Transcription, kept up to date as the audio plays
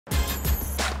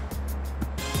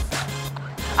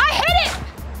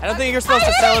I don't think you're supposed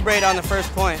to celebrate on the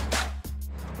first point.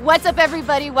 What's up,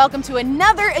 everybody? Welcome to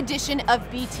another edition of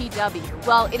BTW.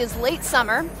 Well, it is late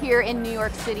summer here in New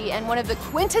York City, and one of the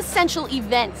quintessential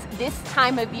events this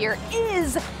time of year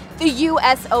is the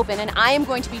US Open, and I am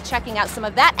going to be checking out some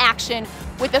of that action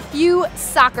with a few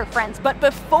soccer friends. But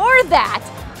before that,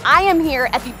 I am here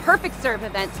at the Perfect Serve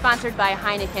event sponsored by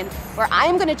Heineken, where I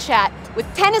am going to chat with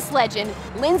tennis legend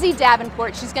Lindsay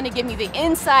Davenport. She's going to give me the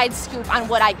inside scoop on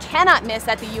what I cannot miss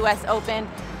at the US Open.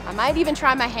 I might even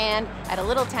try my hand at a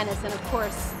little tennis and, of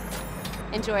course,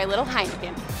 enjoy a little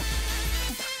Heineken.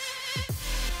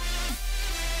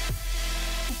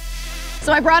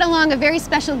 So I brought along a very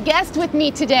special guest with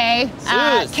me today,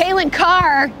 Calen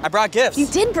Carr. I brought gifts. You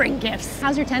did bring gifts.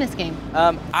 How's your tennis game?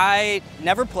 I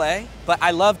never play, but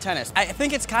I love tennis. I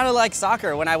think it's kind of like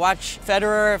soccer. When I watch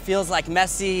Federer, it feels like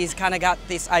Messi. He's kind of got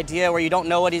this idea where you don't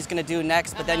know what he's going to do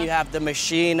next, but then you have the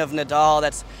machine of Nadal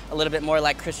that's a little bit more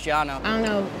like Cristiano. I don't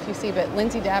know if you see, but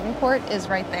Lindsay Davenport is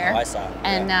right there. Oh, I saw.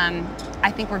 And I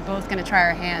think we're both going to try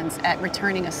our hands at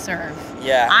returning a serve.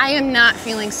 Yeah. I am not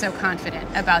feeling so confident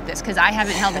about this because I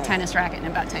haven't held a tennis racket in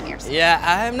about 10 years. Yeah,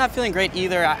 I'm not feeling great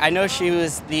either. I know she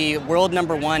was the world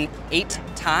 #1 8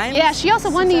 times. Yeah, she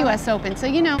also won the US Open, so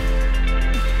you know.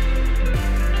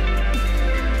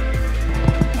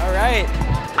 All right.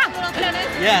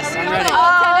 Yes, I'm ready.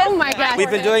 Oh my gosh. We've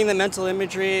been doing the mental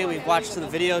imagery. We've watched the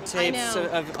videotapes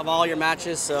of all your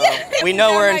matches, so we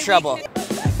know we're in trouble.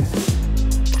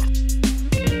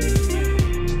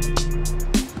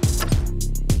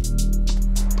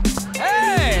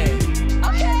 Hey!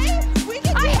 Okay, we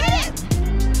can do it!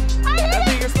 I don't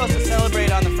think you're supposed to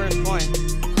celebrate on the first point.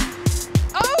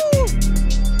 Oh!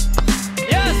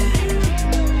 Yes!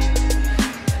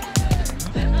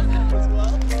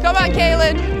 Come on,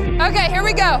 Calen. Okay, here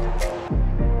we go.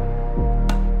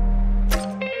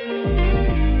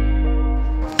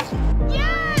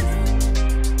 Yes!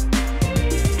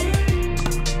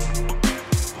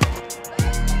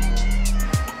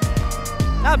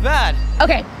 Not bad.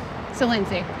 Okay, so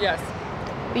Lindsay. Yes.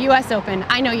 The US Open,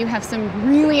 I know you have some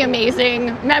really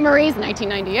amazing memories.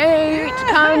 1998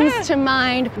 comes to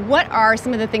mind. What are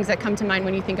some of the things that come to mind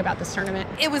when you think about this tournament?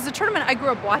 It was a tournament I grew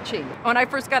up watching. When I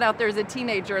first got out there as a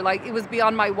teenager, like, it was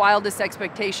beyond my wildest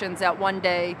expectations that one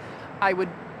day I would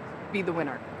be the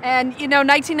winner. And you know,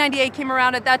 1998 came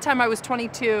around. At that time I was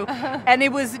 22, and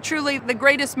it was truly the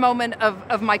greatest moment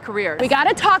of my career. We got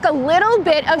to talk a little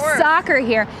bit of soccer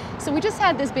here. So we just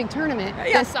had this big tournament.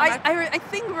 Yes, I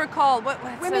think recall what's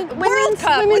Women's World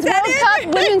Cup.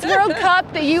 Women's World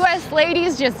Cup. The U.S.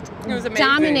 ladies just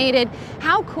dominated.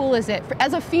 How cool is it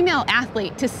as a female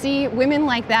athlete to see women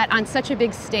like that on such a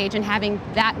big stage and having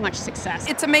that much success?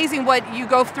 It's amazing what you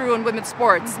go through in women's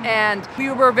sports, and we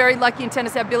were very lucky in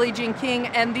tennis to have Billie Jean King,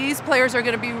 and these players are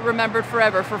going to be remembered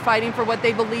forever for fighting for what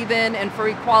they believe in and for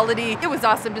equality. It was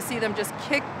awesome to see them just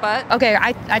kick butt. Okay,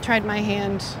 I tried my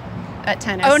hand at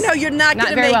tennis. Oh no, you're not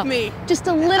going to make me. Just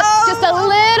a little bit of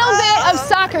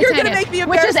soccer tennis. You're going to make me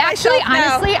embarrass which is actually,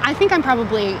 myself honestly, I think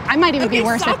I might even be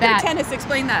worse at that. Soccer tennis,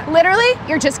 explain that. Literally,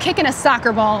 you're just kicking a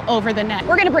soccer ball over the net.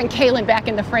 We're going to bring Calen back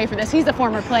in the fray for this. He's a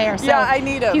former player, so yeah, I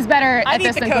need him. He's better at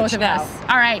this than both of us.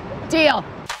 All right, deal.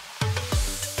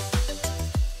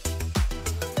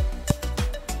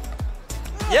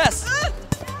 Yes!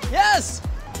 Yes!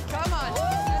 Come on.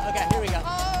 Okay, here we go.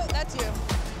 Oh, that's you.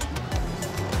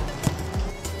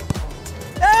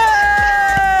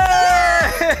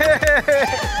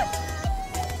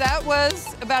 That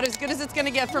was about as good as it's going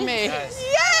to get for me. Nice.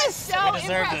 Yes! So we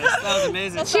deserved this. That was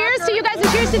amazing. Cheers to you guys and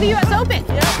cheers to the US Open.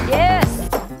 Yep. Yes.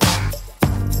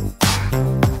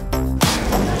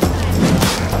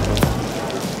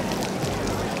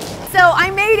 So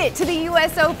I made it to the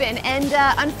US Open, and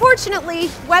unfortunately,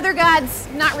 weather god's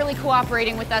not really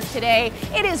cooperating with us today.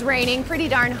 It is raining pretty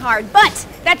darn hard, but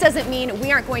that doesn't mean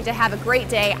we aren't going to have a great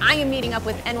day. I am meeting up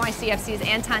with NYCFC's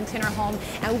Anton Tinnerholm,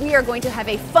 and we are going to have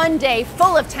a fun day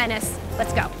full of tennis.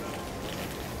 Let's go.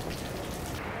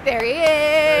 There he is.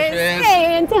 There she is.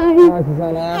 Hey, Anton. Hi,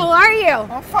 Susannah. How are you?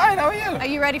 I'm fine, how are you? Are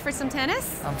you ready for some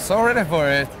tennis? I'm so ready for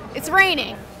it. It's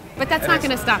raining, but that's not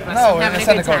going to stop us No, from having a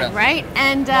we're in good the time, corner. right?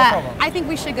 And No problem. I think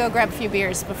we should go grab a few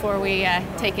beers before we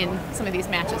take in some of these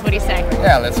matches. What do you say?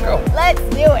 Yeah, let's go. Let's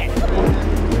do it.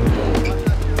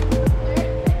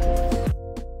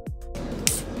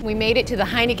 We made it to the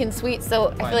Heineken suite,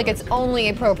 so I feel like it's only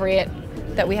appropriate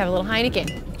that we have a little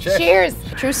Heineken. Cheers. Cheers.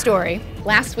 True story.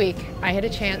 Last week, I had a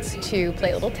chance to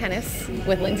play a little tennis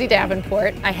with Lindsay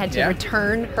Davenport. I had to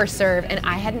return her serve, and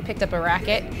I hadn't picked up a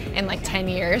racket in like 10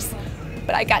 years,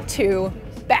 but I got 2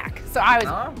 back. So I was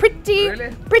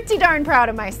pretty darn proud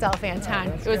of myself, Anton.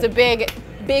 It was a big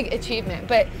big achievement.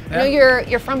 But I know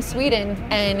you're from Sweden,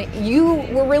 and you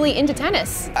were really into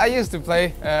tennis. I used to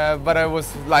play, but I was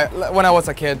like when I was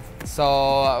a kid, so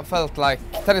I felt like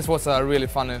tennis was a really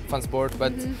fun sport,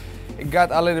 but it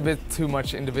got a little bit too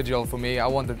much individual for me. I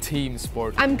want a team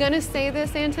sport. I'm gonna say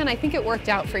this, Anton. I think it worked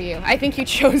out for you. I think you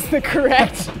chose the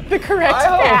correct I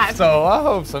path. hope so. I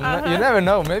hope so. You never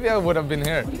know. Maybe I would have been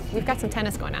here. We've got some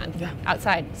tennis going on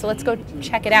outside, so let's go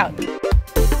check it out.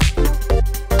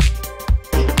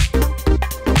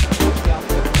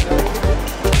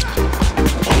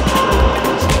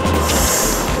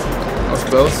 That was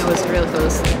close. That was real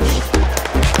close.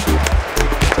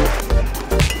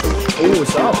 Ooh,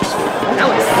 soft. That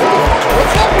was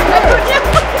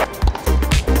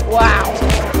wow.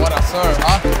 What a serve,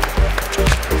 huh?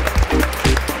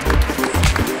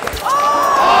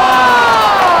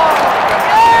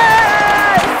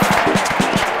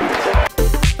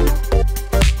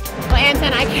 Well,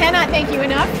 Anton, I cannot thank you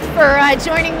enough for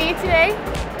joining me today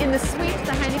in the suite,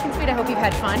 the Heineken suite. I hope you've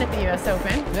had fun at the US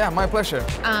Open. Yeah, my pleasure.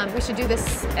 We should do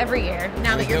this every year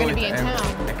now that you're going to be in town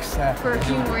for a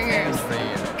few more years.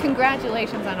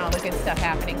 Congratulations on all the good stuff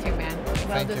happening too, man.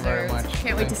 Well Thank you very deserved. much.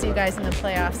 Can't wait to see you guys in the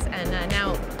playoffs. And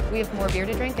now we have more beer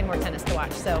to drink and more tennis to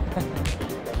watch. So.